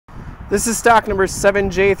This is stock number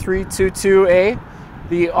 7J322A,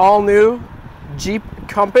 the all-new Jeep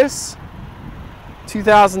Compass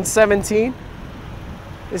 2017.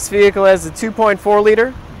 This vehicle has a 2.4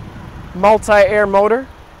 liter multi-air motor.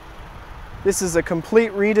 This is a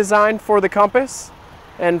complete redesign for the Compass,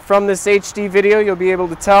 and from this HD video you'll be able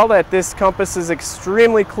to tell that this Compass is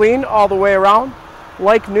extremely clean all the way around,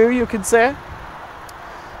 like new you could say.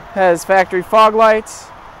 Has factory fog lights,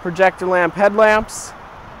 projector lamp headlamps,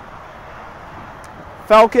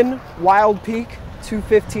 Falken Wildpeak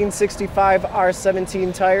 215/65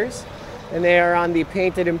 R17 tires, and they are on the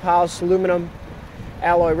painted and polished aluminum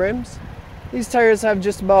alloy rims. These tires have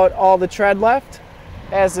just about all the tread left,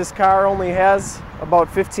 as this car only has about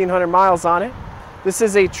 1,500 miles on it. This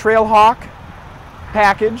is a Trailhawk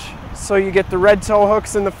package, so you get the red tow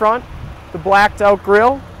hooks in the front, the blacked out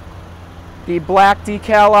grille, the black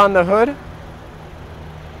decal on the hood.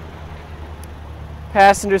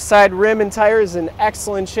 Passenger side rim and tire is in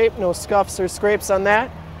excellent shape, no scuffs or scrapes on that.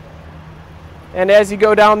 And as you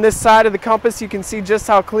go down this side of the Compass, you can see just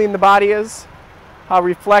how clean the body is, how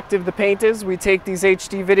reflective the paint is. We take these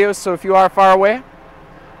HD videos, so if you are far away,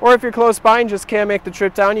 or if you're close by and just can't make the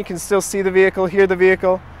trip down, you can still see the vehicle, hear the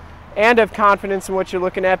vehicle, and have confidence in what you're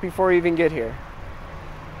looking at before you even get here.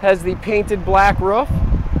 Has the painted black roof,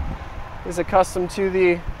 is accustomed to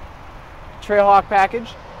the Trailhawk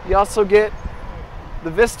package. You also get the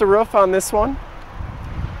Vista roof on this one.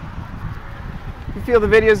 You feel the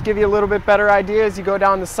videos give you a little bit better idea as you go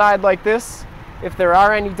down the side like this, if there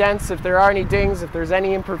are any dents, if there are any dings, if there's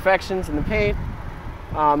any imperfections in the paint.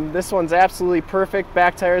 This one's absolutely perfect.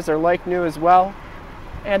 Back tires are like new as well,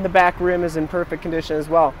 and the back rim is in perfect condition as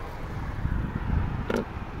well.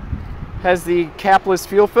 Has the Capless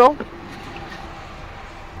fuel fill.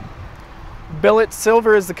 Billet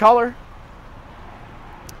silver is the color.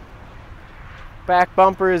 Back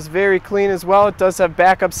bumper is very clean as well. It does have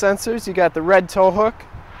backup sensors. You got the red tow hook,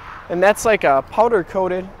 and that's like a powder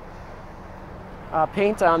coated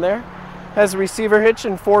paint on there. Has a receiver hitch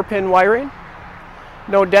and 4-pin wiring.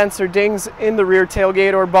 No dents or dings in the rear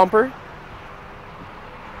tailgate or bumper.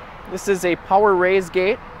 This is a power raise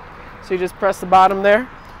gate, so you just press the bottom there,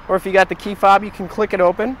 or if you got the key fob you can click it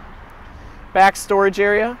open. Back storage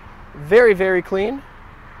area, very, very clean.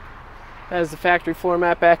 Has the factory floor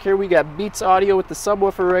mat back here. We got Beats audio with the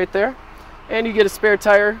subwoofer right there, and you get a spare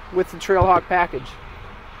tire with the Trailhawk package.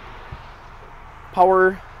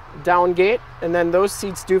 Power down gate, and then those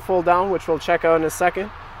seats do fold down, which we'll check out in a second,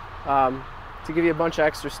 to give you a bunch of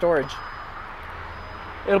extra storage.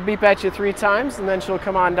 It'll beep at you 3 times, and then she'll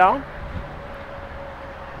come on down.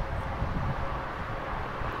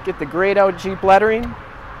 Get the grayed out Jeep lettering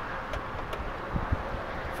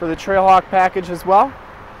for the Trailhawk package as well.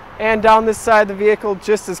 And down this side of the vehicle,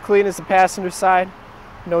 just as clean as the passenger side.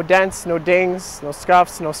 No dents, no dings, no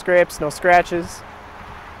scuffs, no scrapes, no scratches.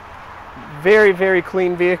 Very, very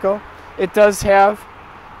clean vehicle. It does have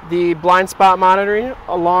the blind spot monitoring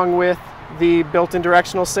along with the built-in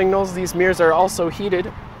directional signals. These mirrors are also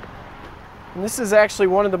heated. And this is actually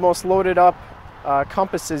one of the most loaded up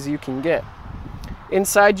Compasses you can get.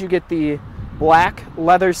 Inside you get the black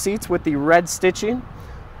leather seats with the red stitching.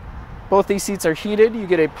 Both these seats are heated. You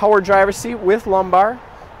get a power driver seat with lumbar.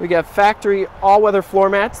 We got factory all-weather floor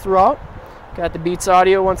mats throughout. Got the Beats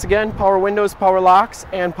audio once again, power windows, power locks,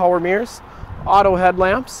 and power mirrors. Auto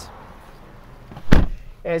headlamps.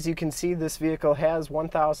 As you can see, this vehicle has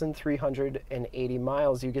 1,380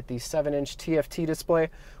 miles. You get the 7-inch TFT display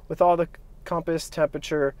with all the compass,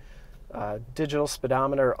 temperature, digital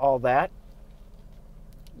speedometer, all that.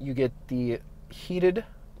 You get the heated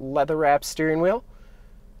leather-wrapped steering wheel.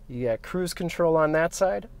 You got cruise control on that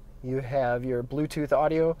side. You have your Bluetooth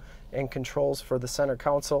audio and controls for the center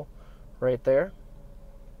console right there.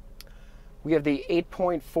 We have the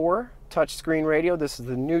 8.4 touchscreen radio. This is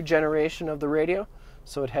the new generation of the radio.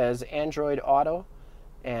 So it has Android Auto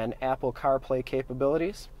and Apple CarPlay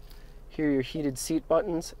capabilities. Here are your heated seat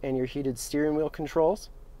buttons and your heated steering wheel controls.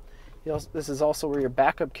 This is also where your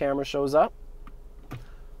backup camera shows up.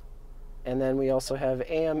 And then we also have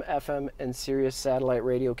AM, FM, and Sirius satellite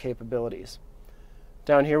radio capabilities.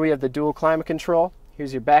 Down here we have the dual climate control.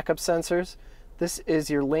 Here's your backup sensors. This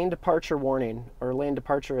is your lane departure warning or lane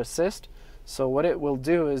departure assist. So what it will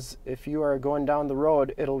do is if you are going down the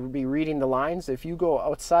road, it'll be reading the lines. If you go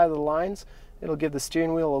outside of the lines, it'll give the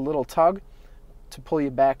steering wheel a little tug to pull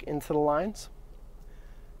you back into the lines.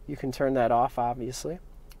 You can turn that off, obviously.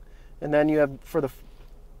 And then you have, for the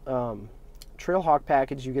Trailhawk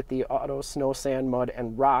package, you get the auto snow, sand, mud,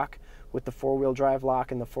 and rock with the 4-wheel drive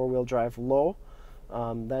lock and the 4-wheel drive low.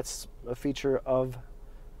 That's a feature of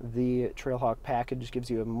the Trailhawk package.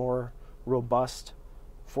 Gives you a more robust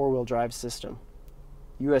four-wheel drive system.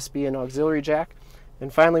 USB and auxiliary jack.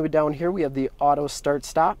 And finally, down here we have the auto start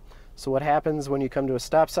stop. So what happens when you come to a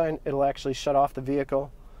stop sign, it'll actually shut off the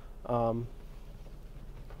vehicle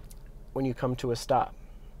when you come to a stop,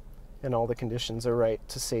 and all the conditions are right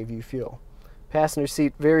to save you fuel. Passenger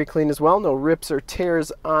seat very clean as well, no rips or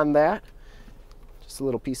tears on that. Just a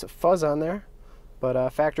little piece of fuzz on there, but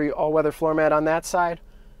factory all-weather floor mat on that side.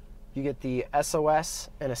 You get the SOS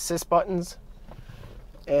and assist buttons,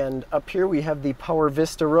 and up here we have the Power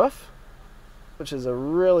Vista roof, which is a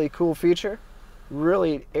really cool feature.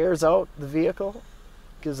 Really airs out the vehicle,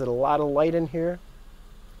 gives it a lot of light in here.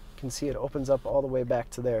 You can see it opens up all the way back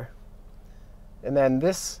to there. And then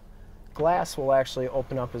this glass will actually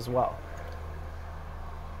open up as well.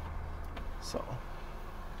 So,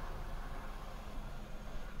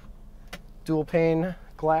 dual pane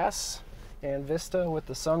glass and Vista with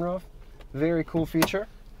the sunroof. Very cool feature.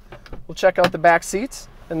 We'll check out the back seats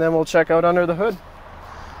and then we'll check out under the hood.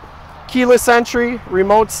 Keyless entry,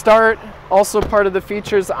 remote start, also part of the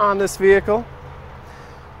features on this vehicle.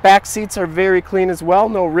 Back seats are very clean as well,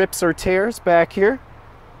 no rips or tears back here.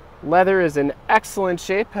 Leather is in excellent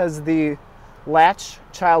shape, has the L.A.T.C.H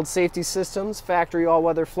child safety systems, factory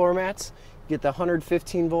all-weather floor mats. You get the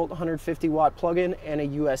 115 volt, 150 watt plug-in and a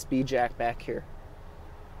USB jack back here.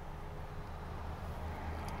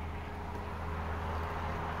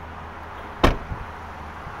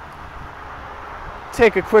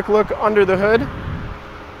 Take a quick look under the hood.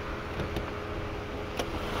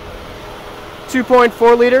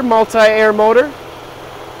 2.4 liter multi-air motor.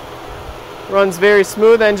 Runs very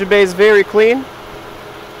smooth, engine bay is very clean.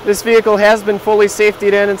 This vehicle has been fully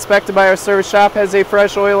safetied and inspected by our service shop, has a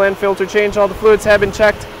fresh oil and filter change. All the fluids have been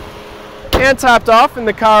checked and topped off, and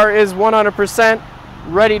the car is 100%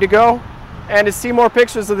 ready to go. And to see more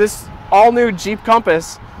pictures of this all-new Jeep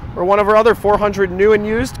Compass, or one of our other 400 new and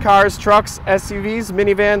used cars, trucks, SUVs,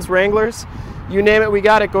 minivans, Wranglers, you name it, we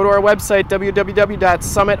got it. Go to our website,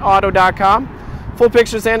 www.summitauto.com. Full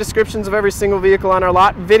pictures and descriptions of every single vehicle on our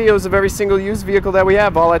lot, videos of every single used vehicle that we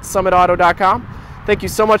have, all at summitauto.com. Thank you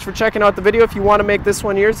so much for checking out the video. If you want to make this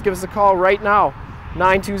one yours, give us a call right now,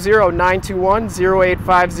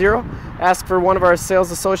 920-921-0850. Ask for one of our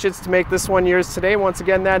sales associates to make this one yours today. Once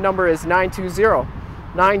again, that number is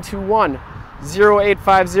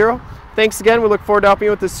 920-921-0850. Thanks again. We look forward to helping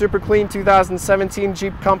you with this super clean 2017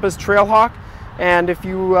 Jeep Compass Trailhawk. And if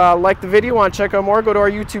you like the video, want to check out more, go to our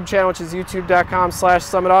YouTube channel, which is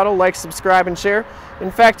youtube.com/summitauto. Like, subscribe, and share. In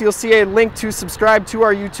fact, you'll see a link to subscribe to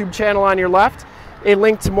our YouTube channel on your left, a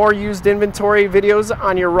link to more used inventory videos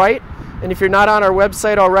on your right, and if you're not on our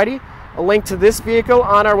website already, a link to this vehicle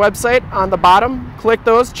on our website on the bottom. Click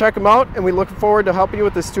those, check them out, and we look forward to helping you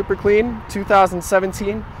with this super clean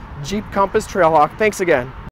 2017 Jeep Compass Trailhawk. Thanks again.